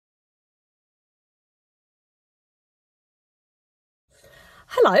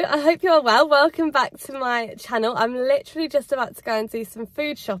Hello, I hope you're well. Welcome back to my channel. I'm literally just about to go and do some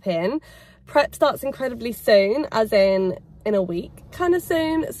food shopping. Prep starts incredibly soon, as in a week kind of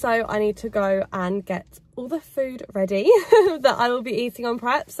soon. So I need to go and get all the food ready that I will be eating on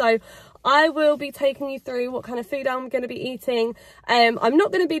prep. So I will be taking you through what kind of food I'm going to be eating. I'm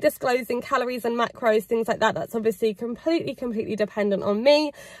not going to be disclosing calories and macros, things like that. That's obviously completely dependent on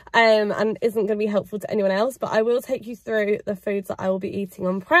me and isn't going to be helpful to anyone else. But I will take you through the foods that I will be eating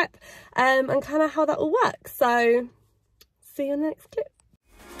on prep and kind of how that all works. So see you in the next clip.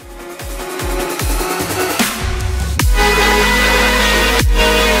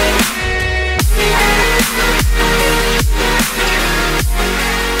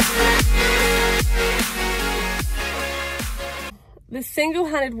 The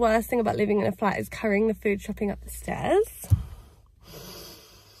single-handed worst thing about living in a flat is carrying the food shopping up the stairs.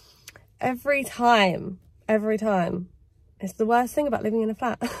 Every time. It's the worst thing about living in a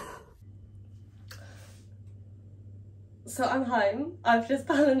flat. So I'm home. I've just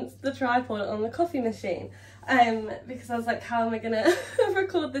balanced the tripod on the coffee machine because I was like, how am I gonna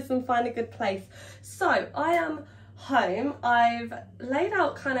record this and find a good place? So I am home. I've laid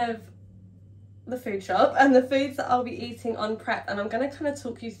out kind of the food shop and the foods that I'll be eating on prep, and I'm going to kind of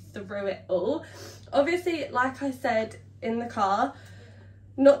talk you through it all. Obviously, like I said in the car,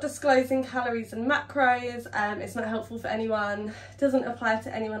 not disclosing calories and macros. It's not helpful for anyone, doesn't apply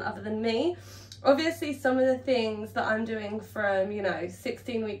to anyone other than me. Obviously, some of the things that I'm doing from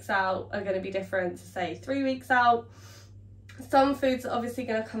 16 weeks out are going to be different to say 3 weeks out. Some foods are obviously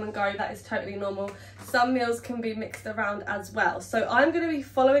going to come and go, that is totally normal. Some meals can be mixed around as well. So I'm going to be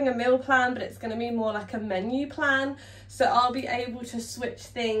following a meal plan, but it's going to be more like a menu plan. So I'll be able to switch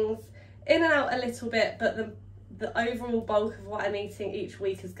things in and out a little bit, but the overall bulk of what I'm eating each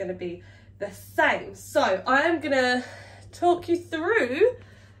week is going to be the same. So I am going to talk you through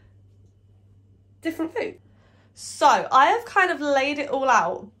different foods. So I have kind of laid it all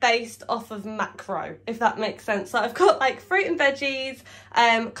out based off of macro, if that makes sense. So I've got like fruit and veggies,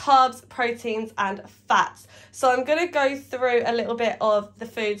 carbs, proteins and fats. So I'm going to go through a little bit of the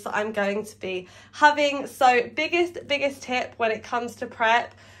foods that I'm going to be having. So biggest tip when it comes to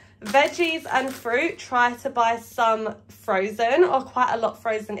prep, veggies and fruit, try to buy some frozen or quite a lot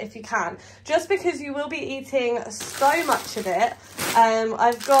frozen if you can, just because you will be eating so much of it.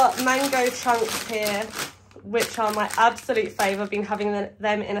 I've got mango chunks here, which are my absolute favourite. I've been having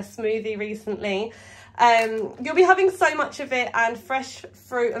them in a smoothie recently. You'll be having so much of it, and fresh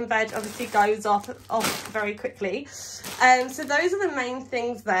fruit and veg obviously goes off very quickly. So those are the main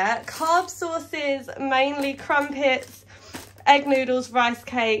things there. Carb sources, mainly crumpets, egg noodles, rice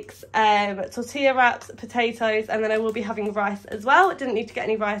cakes, tortilla wraps, potatoes, and then I will be having rice as well. I didn't need to get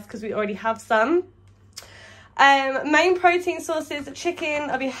any rice because we already have some. Main protein sources,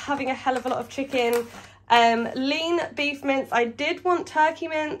 chicken. I'll be having a hell of a lot of chicken. Lean beef mince. I did want turkey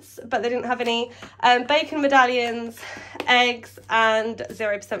mince, but they didn't have any. Bacon medallions, eggs, and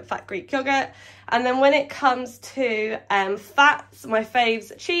 0% fat Greek yogurt. And then when it comes to fats, my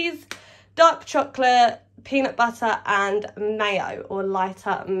faves: cheese, dark chocolate, peanut butter, and mayo, or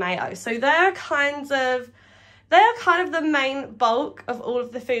lighter mayo. So they're kind of the main bulk of all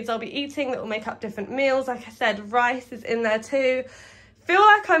of the foods I'll be eating that will make up different meals. Like I said, rice is in there too. Feel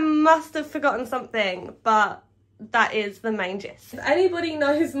like I must have forgotten something, but that is the main gist. If anybody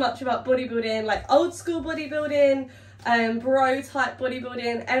knows much about bodybuilding, like old school bodybuilding, bro type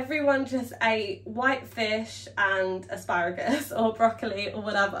bodybuilding, everyone just ate white fish and asparagus or broccoli or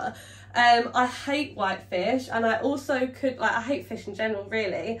whatever. I hate white fish, and I also I hate fish in general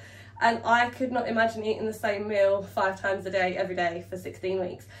really, and I could not imagine eating the same meal 5 times a day every day for 16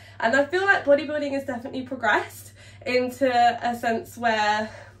 weeks. And I feel like bodybuilding has definitely progressed into a sense where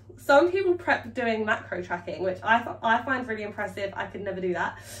some people prep doing macro tracking, which I find really impressive. I could never do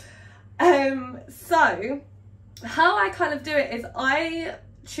that. So how I kind of do it is I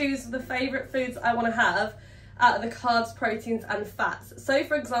choose the favourite foods I want to have out of the carbs, proteins and fats. So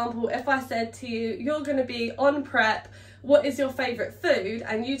for example, if I said to you, you're going to be on prep, what is your favourite food?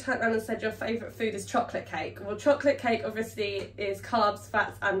 And you turned around and said your favourite food is chocolate cake. Well, chocolate cake obviously is carbs,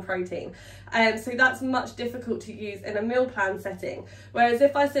 fats and protein. So that's much difficult to use in a meal plan setting. Whereas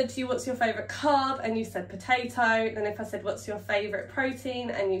if I said to you, what's your favourite carb? And you said potato. Then if I said, what's your favourite protein?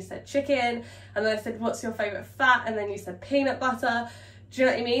 And you said chicken. And then I said, what's your favourite fat? And then you said peanut butter. Do you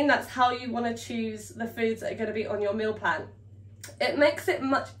know what I mean? That's how you want to choose the foods that are going to be on your meal plan. It makes it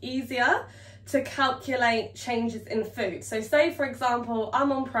much easier to calculate changes in food. So say for example,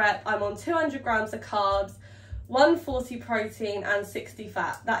 I'm on prep, I'm on 200 grams of carbs. 140 protein and 60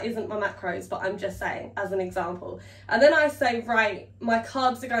 fat. That isn't my macros, but I'm just saying as an example. And then I say, right, my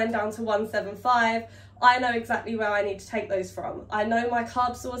carbs are going down to 175. I know exactly where I need to take those from. I know my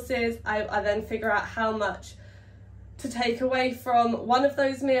carb sources. I then figure out how much to take away from one of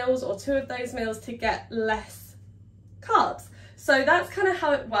those meals or two of those meals to get less carbs. So that's kind of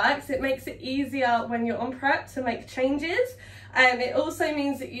how it works. It makes it easier when you're on prep to make changes. And it also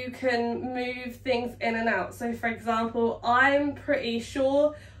means that you can move things in and out. So for example, I'm pretty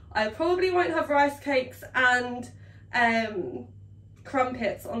sure I probably won't have rice cakes and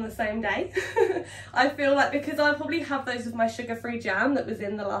crumpets on the same day. I feel like, because I'll probably have those with my sugar-free jam that was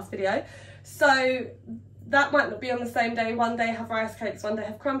in the last video. So that might not be on the same day. One day have rice cakes, one day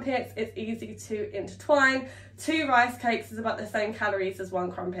have crumpets. It's easy to intertwine. 2 rice cakes is about the same calories as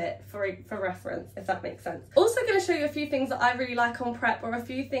 1 crumpet, for reference, if that makes sense. Also going to show you a few things that I really like on prep, or a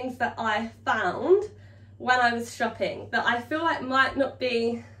few things that I found when I was shopping that I feel like might not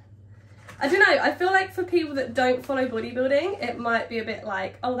be, I don't know, I feel like for people that don't follow bodybuilding, it might be a bit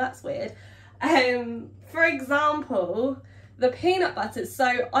like, oh, that's weird. For example, the peanut butter. So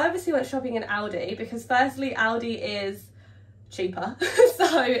I obviously went shopping in Aldi because firstly, Aldi is cheaper.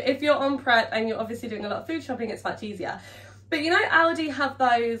 So if you're on prep and you're obviously doing a lot of food shopping, it's much easier. But you know, Aldi have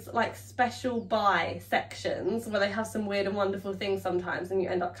those like special buy sections where they have some weird and wonderful things sometimes, and you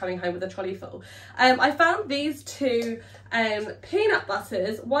end up coming home with a trolley full. I found these 2 peanut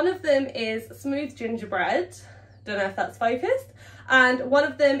butters. One of them is smooth gingerbread, don't know if that's focused, and one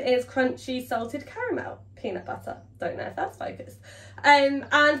of them is crunchy salted caramel peanut butter, don't know if that's focused. And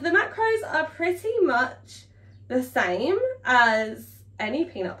the macros are pretty much the same as any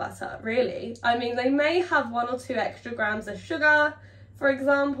peanut butter, really. I mean, they may have 1 or 2 extra grams of sugar, for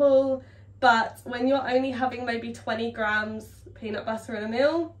example, but when you're only having maybe 20 grams peanut butter in a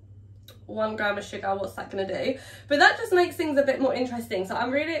meal, 1 gram of sugar, what's that going to do? But that just makes things a bit more interesting. So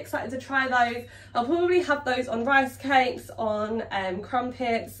I'm really excited to try those. I'll probably have those on rice cakes, on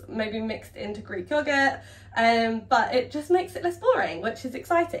crumpets, maybe mixed into Greek yogurt. But it just makes it less boring, which is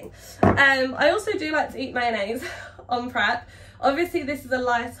exciting. I also do like to eat mayonnaise on prep. Obviously this is a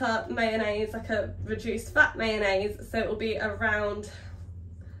lighter mayonnaise, like a reduced fat mayonnaise, so it will be around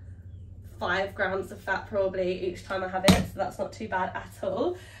 5 grams of fat probably each time I have it, so that's not too bad at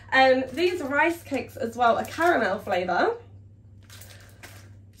all. These rice cakes as well are caramel flavour,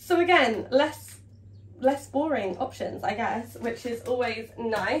 so again, less boring options, I guess, which is always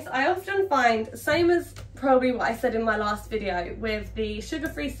nice. I often find, same as probably what I said in my last video with the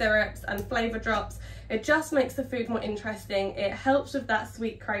sugar-free syrups and flavour drops, it just makes the food more interesting. It helps with that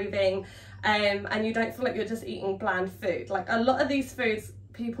sweet craving, and you don't feel like you're just eating bland food. Like a lot of these foods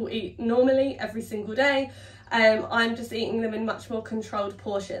people eat normally every single day. I'm just eating them in much more controlled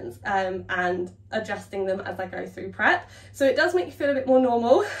portions and adjusting them as I go through prep. So it does make you feel a bit more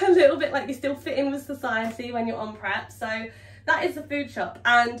normal, a little bit like you still fit in with society when you're on prep. So that is the food shop.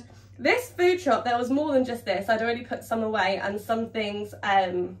 And this food shop, there was more than just this. I'd already put some away and some things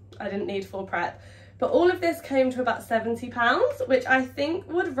I didn't need for prep. But all of this came to about £70, which I think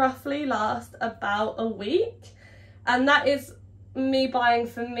would roughly last about a week. And that is me buying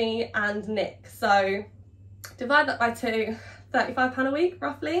for me and Nick. So divide that by 2, £35 a week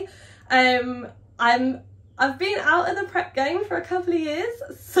roughly. I've been out of the prep game for a couple of years,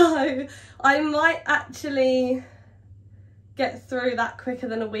 so I might actually get through that quicker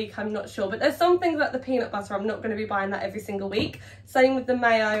than a week, I'm not sure. But there's some things like the peanut butter, I'm not going to be buying that every single week. Same with the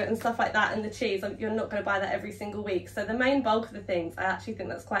mayo and stuff like that, and the cheese, you're not going to buy that every single week. So the main bulk of the things, I actually think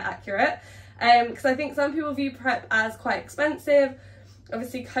that's quite accurate, because I think some people view prep as quite expensive.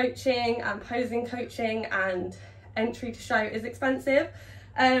 Obviously coaching and posing coaching and entry to show is expensive,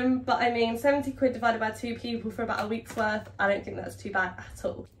 but I mean 70 quid divided by 2 people for about a week's worth, I don't think that's too bad at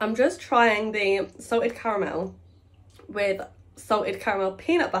all. I'm just trying the salted caramel with salted caramel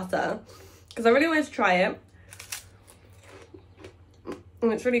peanut butter because I really wanted to try it,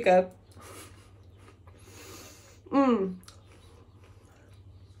 and it's really good.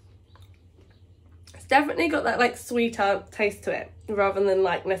 It's definitely got that like sweeter taste to it rather than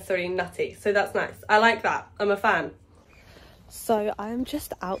like necessarily nutty, so that's nice. I like that, I'm a fan. So I'm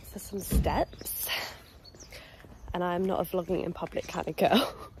just out for some steps, and I'm not a vlogging in public kind of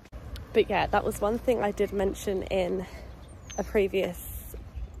girl. But yeah, that was one thing I did mention in a previous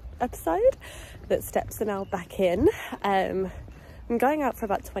episode, that steps are now back in. I'm going out for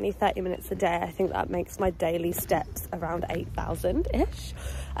about 20-30 minutes a day. I think that makes my daily steps around 8,000-ish,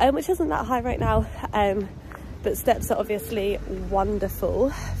 which isn't that high right now. But steps are obviously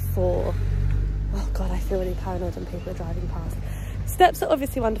wonderful for, oh God, I feel really paranoid when people are driving past. Steps are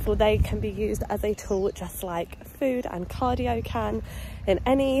obviously wonderful. They can be used as a tool just like food and cardio can in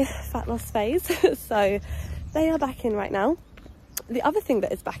any fat loss phase. So they are back in right now. The other thing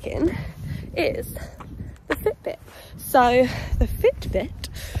that is back in is the Fitbit. So the Fitbit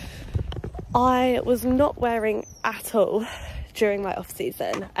I was not wearing at all during my off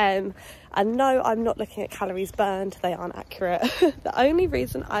season. And no, I'm not looking at calories burned, they aren't accurate. The only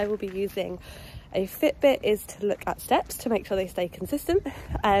reason I will be using a Fitbit is to look at steps, to make sure they stay consistent,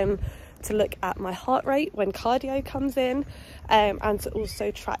 to look at my heart rate when cardio comes in, and to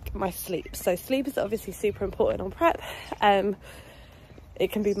also track my sleep. So sleep is obviously super important on prep.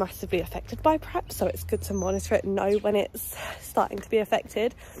 It can be massively affected by prep, so it's good to monitor it and know when it's starting to be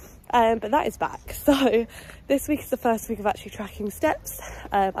affected. But that is back. So this week is the first week of actually tracking steps.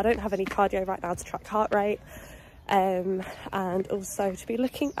 I don't have any cardio right now to track heart rate, and also to be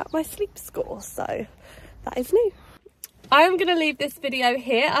looking at my sleep score. So that is new. I'm going to leave this video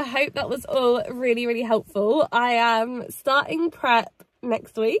here. I hope that was all really helpful. I am starting prep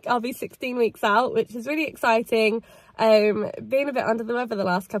next week. I'll be 16 weeks out, which is really exciting. Being a bit under the weather the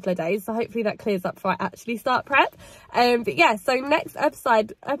last couple of days, so hopefully that clears up before I actually start prep. But yeah, so next episode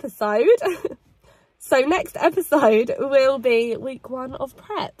will be week 1 of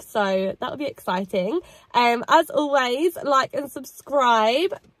prep, so that'll be exciting. As always, like and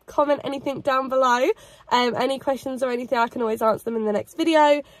subscribe, comment anything down below, any questions or anything, I can always answer them in the next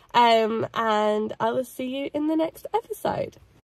video, and I will see you in the next episode.